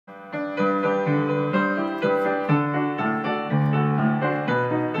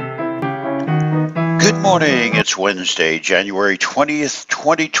Morning, it's Wednesday, January 20th,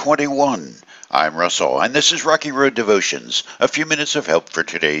 2021. I'm Russell, and this is Rocky Road Devotions, a few minutes of help for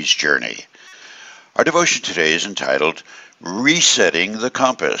today's journey. Our devotion today is entitled, Resetting the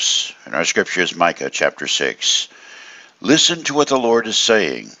Compass, and our scripture is Micah chapter 6. Listen to what the Lord is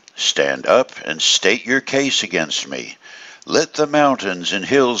saying. Stand up and state your case against me. Let the mountains and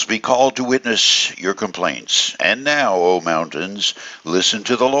hills be called to witness your complaints. And now, O mountains, listen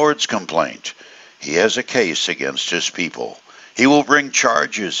to the Lord's complaint. He has a case against his people. He will bring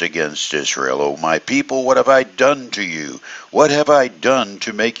charges against Israel. O my people, what have I done to you? What have I done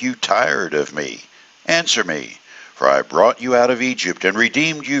to make you tired of me? Answer me, for I brought you out of Egypt and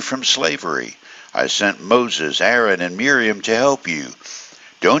redeemed you from slavery. I sent Moses, Aaron, and Miriam to help you.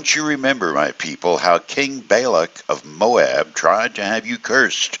 Don't you remember, my people, how King Balak of Moab tried to have you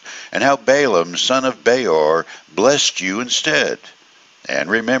cursed, and how Balaam, son of Beor, blessed you instead?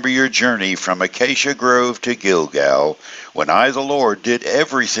 And remember your journey from Acacia Grove to Gilgal, when I, the Lord, did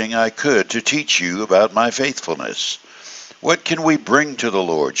everything I could to teach you about my faithfulness. What can we bring to the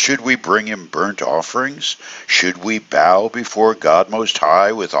Lord? Should we bring him burnt offerings? Should we bow before God Most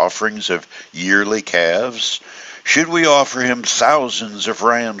High with offerings of yearly calves? Should we offer him thousands of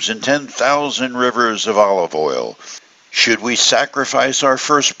rams and 10,000 rivers of olive oil? Should we sacrifice our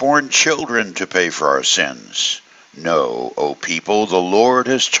firstborn children to pay for our sins? No, O people, the Lord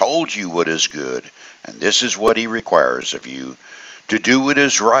has told you what is good, and this is what he requires of you, to do what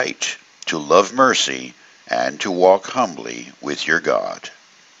is right, to love mercy, and to walk humbly with your God.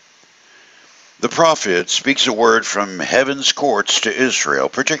 The prophet speaks a word from heaven's courts to Israel,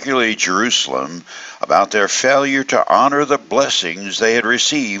 particularly Jerusalem, about their failure to honor the blessings they had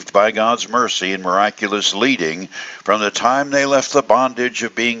received by God's mercy and miraculous leading from the time they left the bondage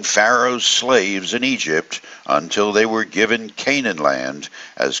of being Pharaoh's slaves in Egypt until they were given Canaan land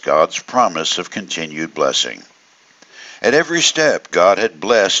as God's promise of continued blessing. At every step God had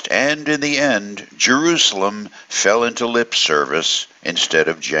blessed, and in the end, Jerusalem fell into lip service instead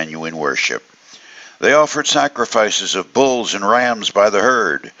of genuine worship. They offered sacrifices of bulls and rams by the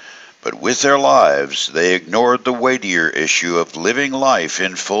herd, but with their lives they ignored the weightier issue of living life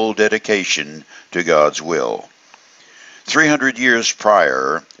in full dedication to God's will. 300 years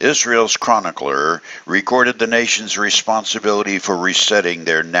prior, Israel's chronicler recorded the nation's responsibility for resetting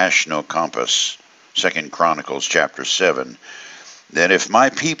their national compass. 2 Chronicles chapter 7. Then if my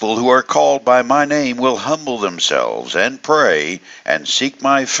people who are called by my name will humble themselves and pray and seek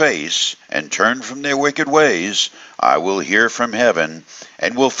my face and turn from their wicked ways, I will hear from heaven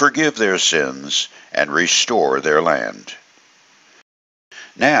and will forgive their sins and restore their land.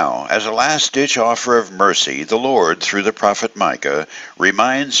 Now, as a last-ditch offer of mercy, the Lord, through the prophet Micah,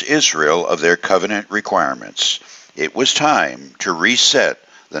 reminds Israel of their covenant requirements. It was time to reset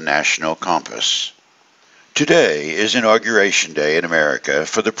the national compass. Today is Inauguration Day in America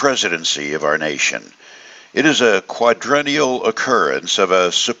for the presidency of our nation. It is a quadrennial occurrence of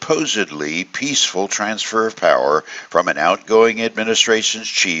a supposedly peaceful transfer of power from an outgoing administration's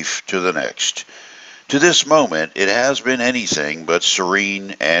chief to the next. To this moment, it has been anything but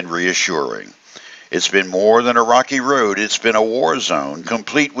serene and reassuring. It's been more than a rocky road, it's been a war zone,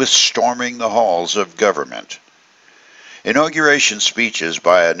 complete with storming the halls of government. Inauguration speeches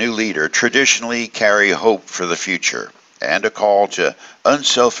by a new leader traditionally carry hope for the future and a call to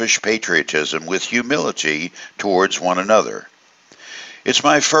unselfish patriotism with humility towards one another. It's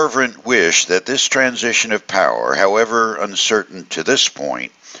my fervent wish that this transition of power, however uncertain to this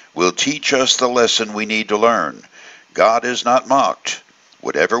point, will teach us the lesson we need to learn. God is not mocked.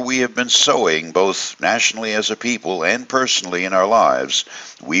 Whatever we have been sowing, both nationally as a people and personally in our lives,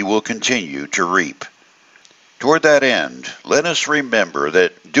 we will continue to reap. Toward that end, let us remember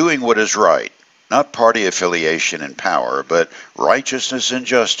that doing what is right, not party affiliation and power, but righteousness and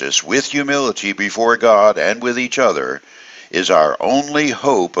justice with humility before God and with each other, is our only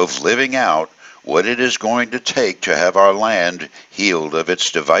hope of living out what it is going to take to have our land healed of its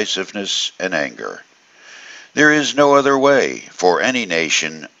divisiveness and anger. There is no other way for any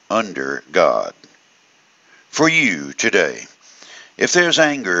nation under God. For you today, if there's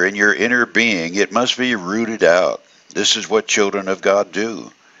anger in your inner being, it must be rooted out. This is what children of God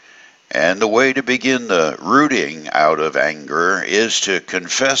do. And the way to begin the rooting out of anger is to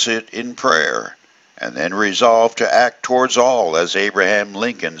confess it in prayer, and then resolve to act towards all, as Abraham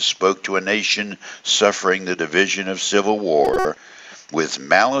Lincoln spoke to a nation suffering the division of civil war, with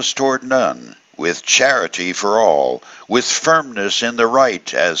malice toward none, with charity for all, with firmness in the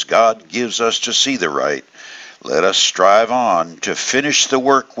right, as God gives us to see the right. Let us strive on to finish the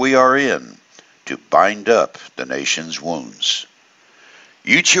work we are in, to bind up the nation's wounds.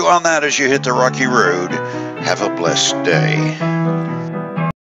 You chew on that as you hit the rocky road. Have a blessed day.